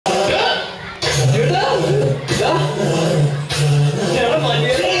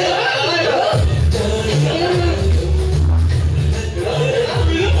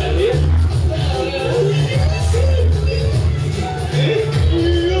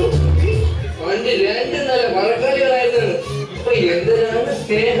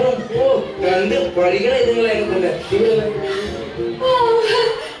പഠിക്കണ ഇതുങ്ങളെ തന്നെ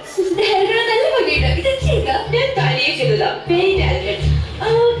നല്ല ഭംഗിയുണ്ട്. ഇത് ചെയ്ത ഞാൻ തനിയെ ചെയ്തതാ. Very talented.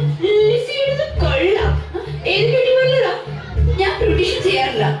 കൊള്ളാം. എനിക്ക് ഇടിമല്ലതാ. ഞാൻ ബ്യൂട്ടീഷ്യൻ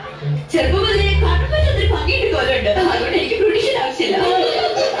ചെയ്യാറില്ല. ചെറുപ്പം മുതലേ കാണുമ്പോൾ അതൊരു ഭംഗിയിട്ട് കൊല്ലുണ്ട്. അതുകൊണ്ട് എനിക്ക് ബ്യൂട്ടീഷ്യൻ ആവശ്യമില്ല.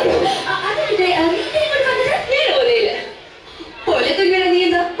 അതിന്റെ ഞാൻ ഓലയില്ല. ഓല തുണിയാണ് നീ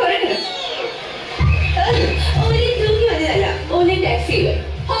എന്താ കുറയ്ക്കണം. ഓല തൂങ്ങി വന്നതല്ല, ഓല ടാക്സിയിൽ.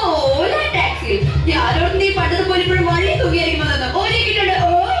 ഓല ടാക്സിയിൽ ഞാനോട് നീ പണ്ടതുപോലെ ഇപ്പോഴും വള്ളി തൂങ്ങിയായിരിക്കും വന്നത്. ഓല കിട്ടുണ്ട്.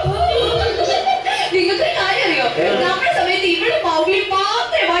 നിങ്ങൾക്ക് കാര്യം അറിയോ, നമ്മുടെ സമയത്ത് ഇവിടെ മൗഗ്ലി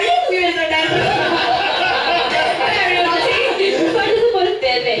മാത്രമേ വള്ളി തൂങ്ങി വരുന്നുണ്ടായിരുന്നു. പണ്ടതുപോലെ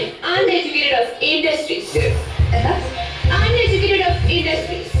തന്നെ അൺഎഡ്യൂക്കേറ്റഡ് ഓഫ് ഇൻഡസ്ട്രീസ്. എന്താ അൺഎഡ്യൂക്കേറ്റഡ് ഓഫ്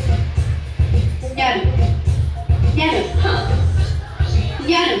ഇൻഡസ്ട്രീസ്? ഞാനും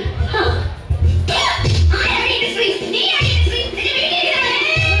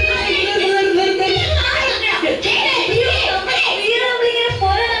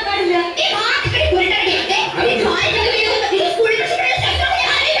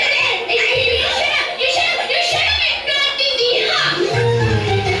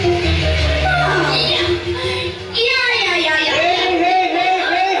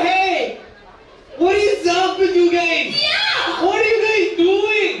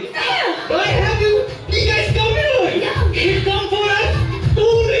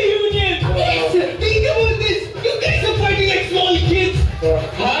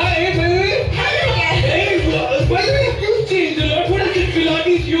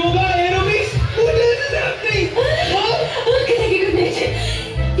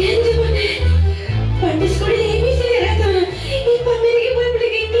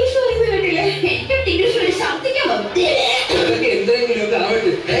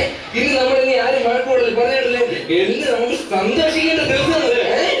സന്തോഷിക്കേണ്ട ദിവസമാണ്.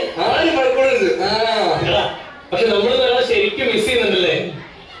 ആരും മഴക്കോളരുത്. പക്ഷെ നമ്മള് നാളെ ശരിക്കും മിസ് ചെയ്യുന്നുണ്ടല്ലേ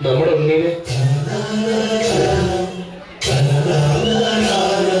നമ്മുടെ ഉണ്ണീനെ.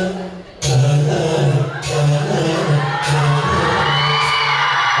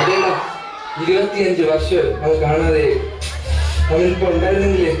 അതേടാ, 25 വർഷം അത് കാണാതെ അവനിപ്പോ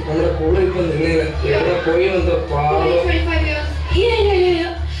ഉണ്ടായിരുന്നെങ്കിലേ നമ്മുടെ കൂടെ ഇപ്പൊ നിന്നേനെ. എവിടെ പോയെന്തോ പാവം.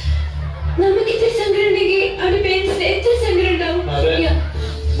 നമുക്ക് ഇത്ര സങ്കടം ഉണ്ടെങ്കിൽ അവിടെ പേരൻസിന് എത്ര സങ്കടം ഉണ്ടാവും.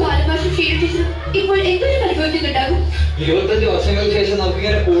 ബാലഭാഷ ഇപ്പോൾ എന്തൊരു അനുഭവിക്കുന്നുണ്ടാകും. 25 വർഷങ്ങൾക്ക് ശേഷം നമുക്ക്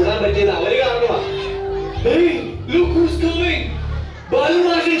ഇങ്ങനെ കൂടാൻ പറ്റിയത് അവര് കാരണമാണ്.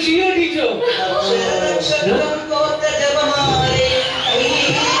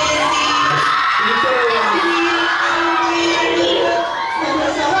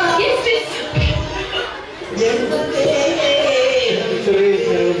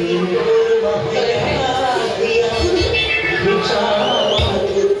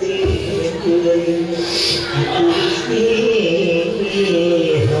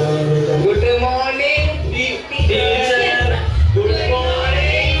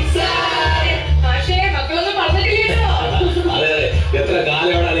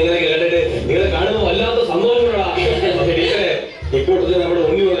 നമ്മുടെ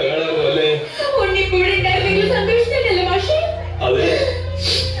ഉണ്ണിയോടെ കാണാമല്ലോ അല്ലേ? അതെ,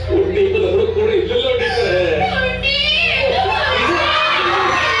 ഉണ്ണി ഇപ്പൊ നമ്മുടെ കൂടെ ഇല്ലല്ലോ ടീച്ചറെ.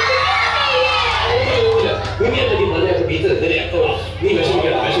 ഉണ്ണിയെ പറ്റി പറഞ്ഞപ്പോ ടീച്ചർ എന്തിനാ നീ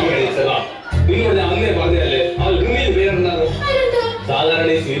വിഷമിക്കണം ടീച്ചറാ. നിന്നോട് ഞാൻ അന്നേ പറഞ്ഞല്ലേ ആ ഉണ്ണിന്ന് പേരുണ്ടാകും. സാധാരണ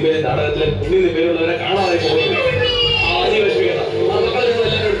ഈ സിനിമയിലെ നാടകത്തിലെ ഉണ്ണിന്ന് പേരുള്ളവരെ കാണാതെ പോകുന്നു. നീ വിഷമിക്കണം.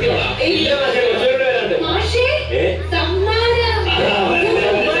 എല്ലാവരും എടുത്തിയോളാം.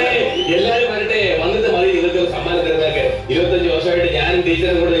 എല്ലാരും വരട്ടെ, വന്നിട്ട് മതി നിങ്ങൾക്ക് സമ്മാനം തരുന്നതൊക്കെ. 25 വർഷമായിട്ട് ഞാനും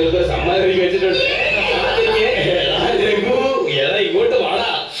ടീച്ചറും കൂടെ നിങ്ങൾക്ക് സമ്മാനം ഒരുക്കി വെച്ചിട്ടുണ്ട്. ഇങ്ങോട്ട് വാടാ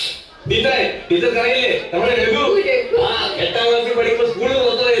ടീച്ചറെ. ടീച്ചർക്ക് അറിയില്ലേ നമ്മുടെ രഘു 8ാം ക്ലാസ്സിൽ പഠിക്കുമ്പോ സ്കൂളിൽ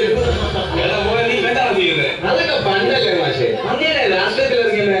പുറത്തുപോയിരുന്നു. നീ എന്താണ് ചെയ്യുന്നത്? അതൊക്കെ പണ്ടല്ലേ മാഷേ, അന്നേരെ രാഷ്ട്രീയത്തിൽ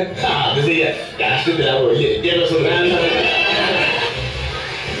ഇറങ്ങിയത്. അത് ചെയ്യാ, രാഷ്ട്രീയത്തിലാവും വലിയ വിദ്യാഭ്യാസം.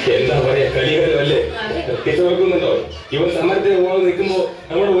 എന്താ പറയാ, കളികളല്ലേ ടീച്ചർ നോക്കുന്നുണ്ടോ? ഇവൻ സമരത്തിന് പോകാൻ നിൽക്കുമ്പോ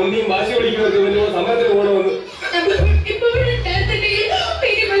നമ്മുടെ ഉണ്ണിയും വാശി പിടിക്കുന്നവർക്ക് ഇവന് സമരത്തിന് പോകണമെന്ന്.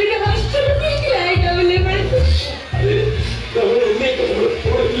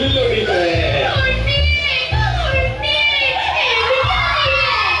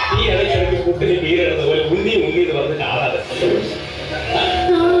 ഈ ഇടയ്ക്കിടയ്ക്ക് കുട്ടിന് പേരെടുത്ത പോലെ ഉണ്ണി ഉണ്ണി എന്ന് പറഞ്ഞ് കാണാതെ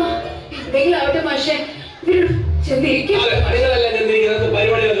നിങ്ങളെല്ലാം ചെന്നിരിക്കുന്നത്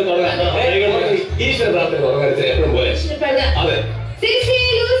പരിപാടികളൊക്കെ തുടങ്ങാം. ഈശ്വര പ്രാർത്ഥന തുടങ്ങാൻ എപ്പോഴും പോലെ. അതെ,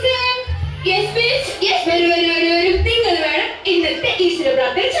 നിങ്ങൾ വേണം ഇന്നത്തെ ഈശ്വര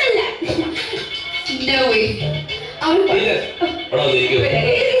പ്രാർത്ഥന ചൊല്ലാൻ.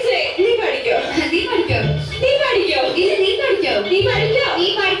 നീ പഠിക്കും.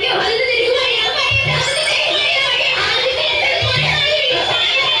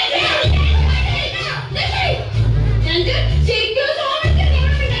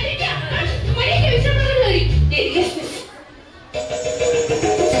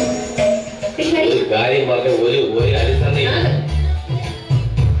 കാര്യം പറഞ്ഞ ഒരു അടിസ്ഥാന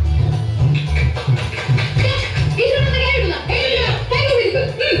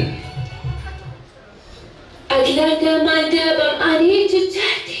അഖിലാണ്ട മണ്ഡപം അണിയിച്ചു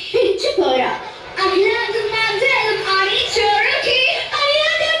ചാത്തി പിടിച്ചു പോരാ അഖിലാണ്ട മണ്ഡപം അണിയിച്ചൊരുക്കി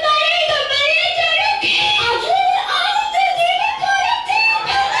അഖിലാണ്ട മണ്ഡപം അണിയിച്ചൊരുക്കി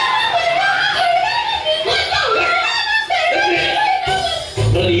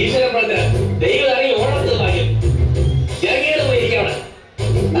ഈശ്വരപ്രവർത്തന ദൈവം അറിയി ഓണത്തിന് ഭാഗ്യം ഇറങ്ങിയത് പോയിരിക്കണം.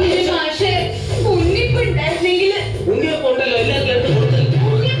 ഉണ്ണിപ്പുണ്ടായിരുന്നെങ്കിൽ ഉണ്ണിയപ്പം ഉണ്ടല്ലോ എല്ലാവർക്കും എടുത്ത് കൊടുത്ത്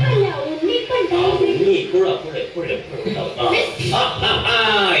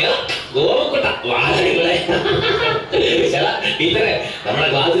ടീച്ചറെ നമ്മുടെ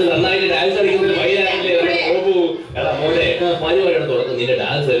ക്ലാസ്സിൽ നന്നായിട്ട് ഡാൻസ് കളിക്കുന്നത് മോനെ പരിപാടിയുടെ തുടക്കം നിന്റെ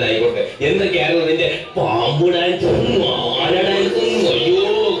ഡാൻസ് തന്നെ ആയിക്കോട്ടെ. എന്തൊക്കെയായിരുന്നു നിന്റെ പാമ്പ് ഡാൻസും ആന ഡാൻസും? അയ്യോ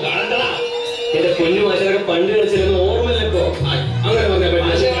കാണണ്ടടാ, എന്റെ പൊന്നു മാഷൊക്കെ പണ്ട് കളിച്ചിരുന്ന ഓർമ്മയില്ലപ്പോ. അങ്ങനെ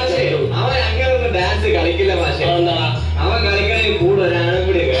അവൻ അങ്ങനെ ഒന്നും ഡാൻസ് കളിക്കില്ല മാഷെ. അവൻ കളിക്കണമെങ്കിൽ കൂടെ ഒരാളും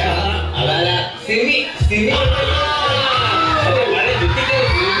കൂടി അതാരാ? സിമി. സിമി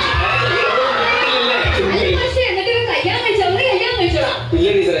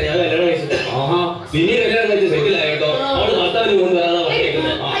ഇല്ല ടീച്ചറെ, ഞാൻ കല്യാണം കഴിച്ചിട്ട്. സിമി കല്യാണം കഴിച്ച് സെറ്റിൽ ആയിട്ടോ. അവള് ഭർത്താവിന് കൊണ്ട് വരാനാ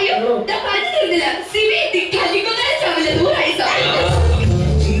പറഞ്ഞേക്കുന്നത്.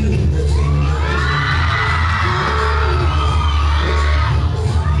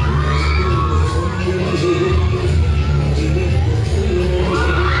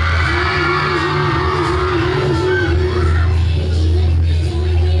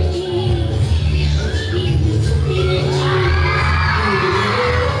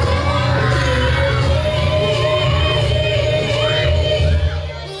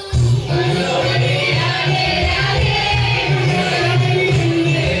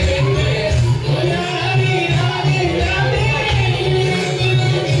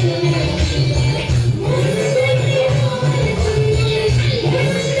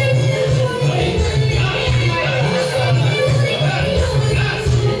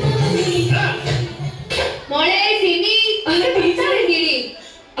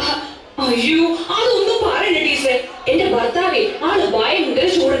 അയ്യോ, അതൊന്നും പറയണ്ട ടീച്ചറെ. എന്റെ ഭർത്താവേ ആള് ഭയങ്കര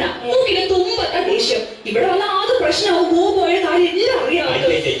ചൂടനാ. മൂക്കിന് തുമ്പത്ത ദേഷ്യം. ഇവിടെ വന്ന ആദ്യ പ്രശ്നമാവും. ഗോപോയുടെ കാര്യം എല്ലാം അറിയാം.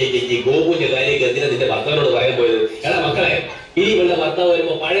 ഗോപുവിന്റെ കാര്യം എന്തിനാ നിന്റെ ഭർത്താവിനോട് പറയാൻ പോയത്? എടാ മക്കളെ, ഇനി ഇവളുടെ ഭർത്താവ്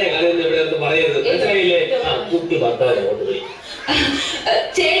വരുമ്പോ പഴയ കാലം ഇവിടെ ഒന്ന് പറയരുത്, മനസ്സിലായില്ലേ? കുട്ടി ഭർത്താവിനെ അങ്ങോട്ട് പോയി.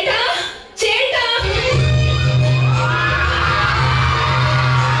 ചേട്ടാ ചേട്ടാ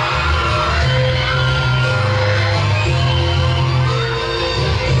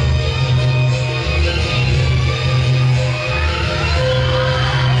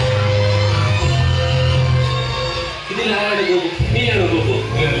ഇതിലാരാണ് ഗോപു? നീയാണോ ഗോപു?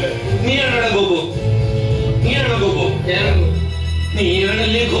 നീയാണോടാ ഗോപു? നീയാണോ ഗോപു?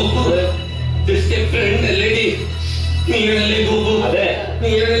 നീയാണല്ലേ ഗോപു? ഫ്രണ്ട് അല്ലേടി? നീയാണല്ലേ ഗോപു? അതെ,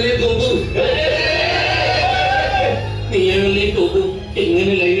 നീയാണല്ലേ ഗോപു? നീയാണല്ലേ ഗോപു?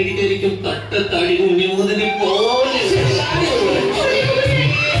 എങ്ങനെ ലൈനടിക്കായിരിക്കും? തട്ടത്താടി ഉണ്ണിമോദനെ പോലെ.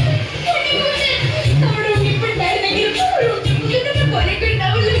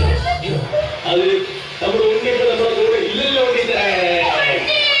 അത് നമ്മുടെ ഉണ്ണിയപ്പോ നമ്മുടെ കൂടെ ഇല്ലല്ലോ ടീച്ചറെ.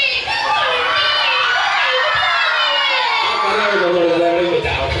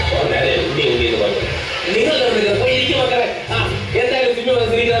 നിങ്ങൾ ഇരിക്കും മക്കളെ. എന്തായാലും സിനിമ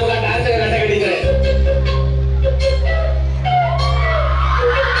മത്സരിക്ക്, നമുക്ക് ആ ഡാൻസ് ഒക്കെ കണ്ടേ ടീച്ചറെ.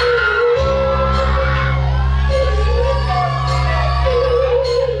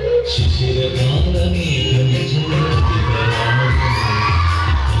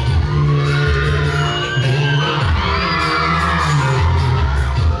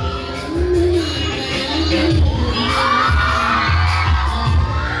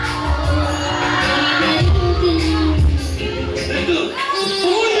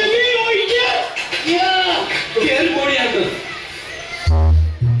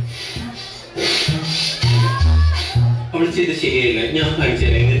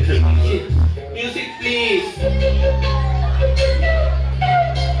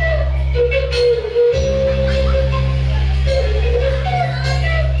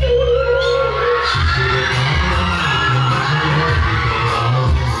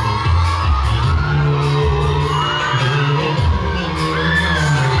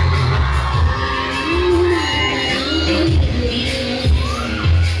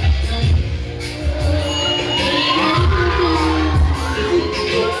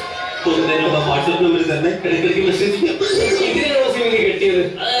 വാട്സ്ആപ്പ് നമ്പർ തന്നെ ഇടയ്ക്കിടയ്ക്ക് മെസ്സേജ് ചെയ്യാം. ഇതിനാണോ സിനിമ കെട്ടിയത്?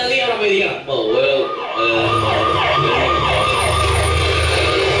 നീ അവിടെ പോയിരിക്കണം.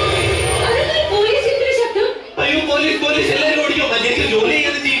 അയ്യോ പോലീസ് പോലീസ് എല്ലാവരും ഓടിക്കോ. മര്യാദയ്ക്ക് ജോലി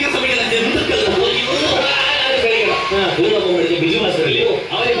ചെയ്യാതെ ജീവിക്കാൻ സമയമില്ല. ബിജു മാസ്റ്ററില്ലേ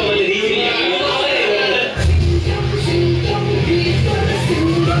അവരിപ്പോ വലിയ രീതിയിൽ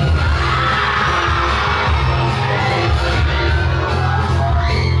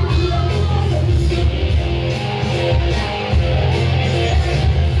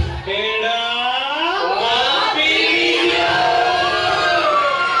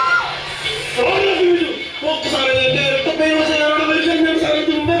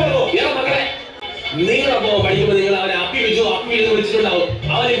നിങ്ങളപ്പോ പഠിക്കുമ്പോ നിങ്ങൾ അവരെ അപ്പി വിജു വിളിച്ചിട്ടുണ്ടാവും.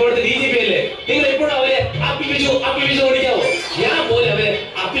 അവൻ ഇപ്പോഴത്തെ DGP അല്ലേ. നിങ്ങൾ എപ്പോഴും അവരെ അപ്പി വിജു വിളിക്കാവോ? ഞാൻ പോലെ അവരെ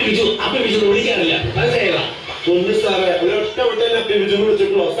അപ്പി വിജു വിളിക്കാറില്ല. മനസ്സിലായതാ? ഒന്ന് സാറേ ഒരൊറ്റ വിട്ടേനെ അപ്പി വിജു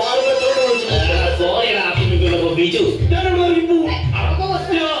വിളിച്ചിട്ടുള്ളൂ. സോറിയാ അപ്പി ബിജു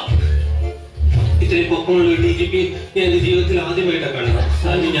ഇത്രയും പൊക്കമുള്ള DGP ഞാൻ എന്റെ ജീവിതത്തിൽ ആദ്യമായിട്ടാണ് കാണുന്നത്.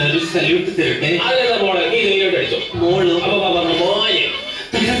 അതിന് ഞാനൊരു സല്യൂട്ട് തരട്ടെ. അതല്ല മോളെ നീ സല്യൂട്ട് അടിച്ചോ. മോള് അപ്പൊ മോയെ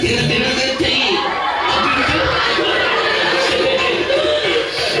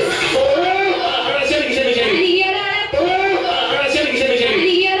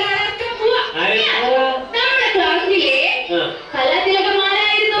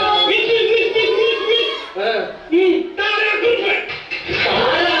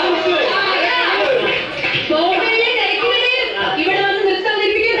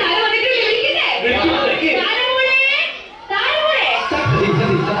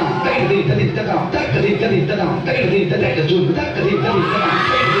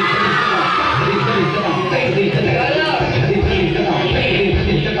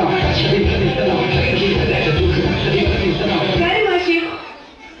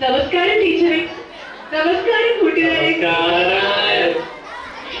നമസ്കാരം ടീച്ചറെ. നമസ്കാരം കൂട്ടുകാരെ.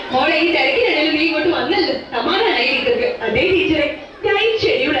 മോളെ ഈ തിരക്കിനിടയിൽ നീ ഇങ്ങോട്ട് വന്നല്ലോ. സമാധാനായി ടീച്ചർക്ക്. അതെ ടീച്ചറെ, time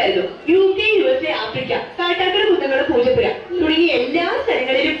ഷെഡ്യൂളായിരുന്നു. UK, USA, Africa, Kattakada, Kunnamkulam, Poojappura തുടങ്ങിയ എല്ലാ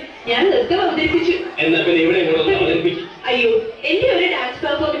സ്ഥലങ്ങളിലും ഞാൻ നൃത്തം അവതരിപ്പിച്ചു. അയ്യോ, എന്റെ ഒരു ഡാൻസ്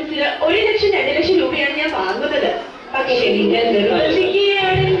പെർഫോമൻസിന് 1 ലക്ഷം 2 ലക്ഷം രൂപയാണ് ഞാൻ വാങ്ങുന്നത്. പക്ഷേ നിങ്ങൾ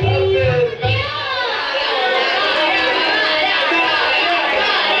നിർബന്ധിക്കുകയാണെങ്കിൽ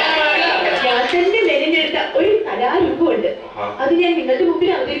യാസന്റെ മെലിഞ്ഞെടുത്ത ഒരു കലാരൂപമുണ്ട്. അത് ഞാൻ നിങ്ങളുടെ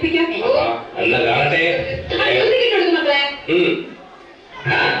മുമ്പിൽ അവതരിപ്പിക്കാം.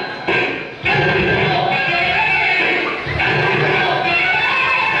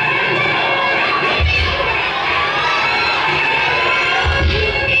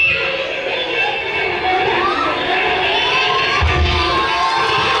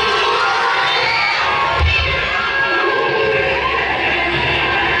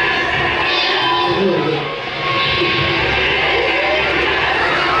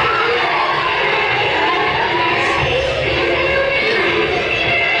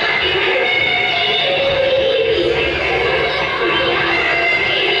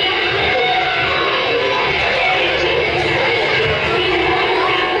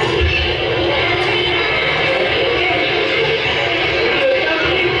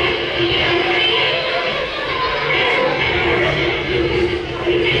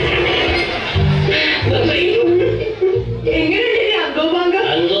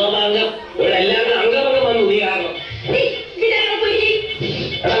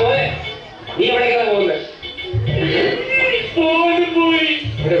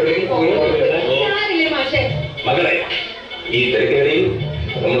 മക്കളെ മകളെ ഈ തിരക്കിനിടയിൽ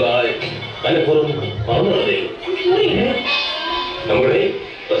നമ്മൾ മനഃപൂർവ്വം പറഞ്ഞതേ നമ്മുടെ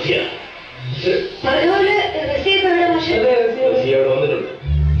റസിയയോട് വന്നിട്ടുണ്ട്.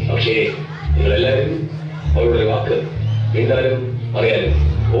 പക്ഷേ നിങ്ങളെല്ലാവരും അവരുടെ വാക്ക് മിണ്ടാനും പറയാനും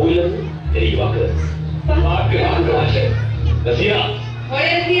പോവില്ലെന്ന് എനിക്ക് വാക്ക് മാഷെ. റസിയ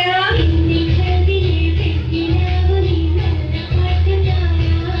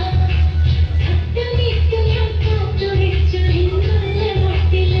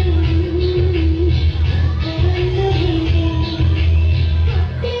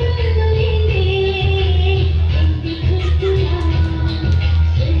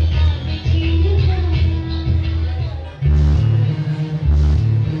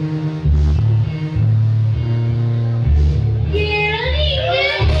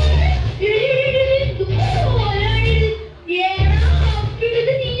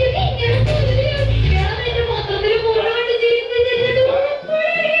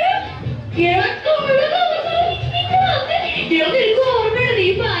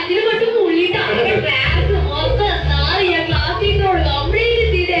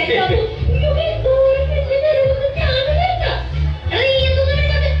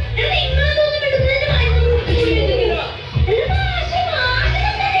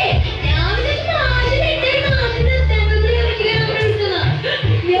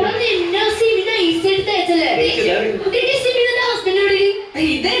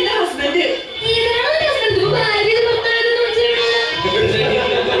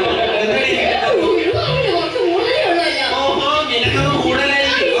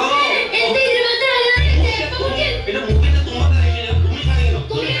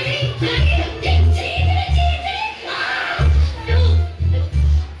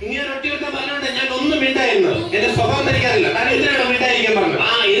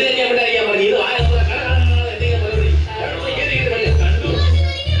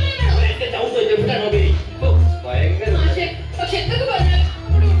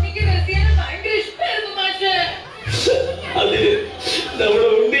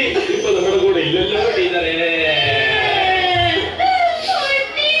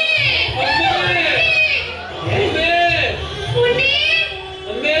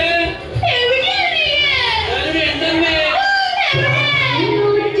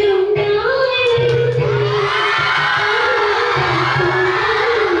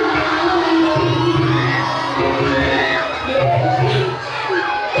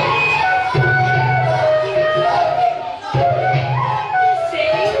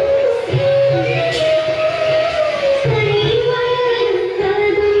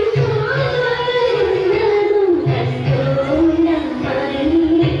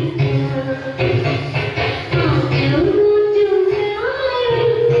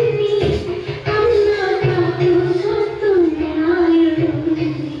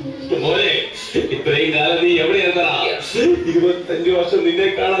 25 വർഷം നിന്നെ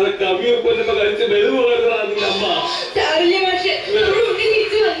കാണാതെ കവിയൊക്കെ കഴിച്ച് മെഴുകുമായിരുന്നതാണ് നിന്റെ അമ്മ.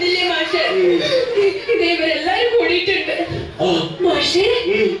 വന്നില്ലേ മാഷെ? ഇവരെല്ലാരും കൂടിയിട്ടുണ്ട്. മാഷേ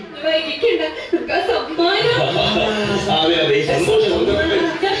വൈകിക്കണ്ട, സമ്മാനം. അതെ അതെ, ഈ സന്തോഷം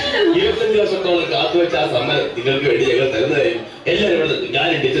 25 വർഷത്തോളം കാത്തുവെച്ച ആ സമ്മാനം നിങ്ങൾക്ക് വേണ്ടി ഞങ്ങൾ തരുന്നതായിരിക്കും. എല്ലാവരും ഇവിടെ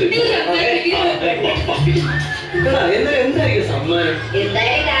ഞാനും ടീച്ചർ. എന്തായിരിക്കും സമ്മാനം?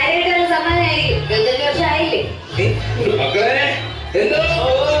 എന്തായാലും കാര്യമായിട്ടുള്ള സമ്മാനമായിരിക്കും. 25 വർഷം ആയില്ലേ മക്കളെ, എന്തോ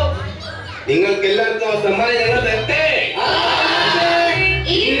നിങ്ങൾക്ക് എല്ലാവർക്കും ആ സമ്മാനം ഞങ്ങൾ